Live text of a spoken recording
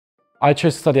I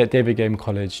chose to study at David Game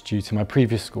College due to my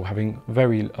previous school having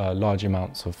very large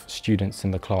amounts of students in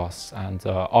the class, and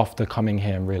after coming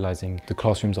here and realising the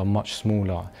classrooms are much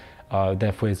smaller,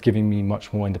 therefore it's giving me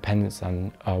much more independence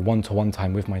and one-to-one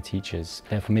time with my teachers,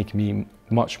 therefore making me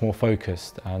much more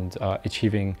focused and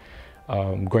achieving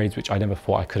grades which I never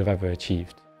thought I could have ever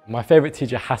achieved. My favourite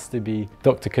teacher has to be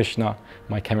Dr. Kushner,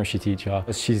 my chemistry teacher.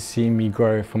 She's seen me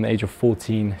grow from the age of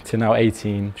 14 to now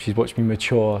 18. She's watched me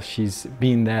mature. She's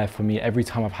been there for me every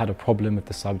time I've had a problem with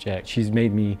the subject. She's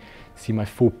made me see my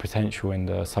full potential in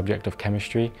the subject of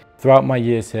chemistry. Throughout my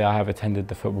years here, I have attended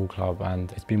the football club,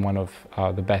 and it's been one of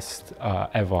the best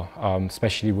ever,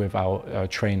 especially with our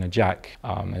trainer Jack.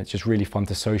 It's just really fun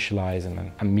to socialise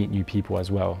and meet new people as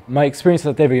well. My experience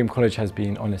at David Game College has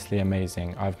been honestly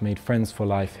amazing. I've made friends for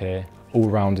life here. All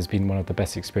round has been one of the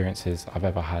best experiences I've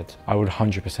ever had. I would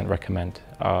 100% recommend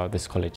this college.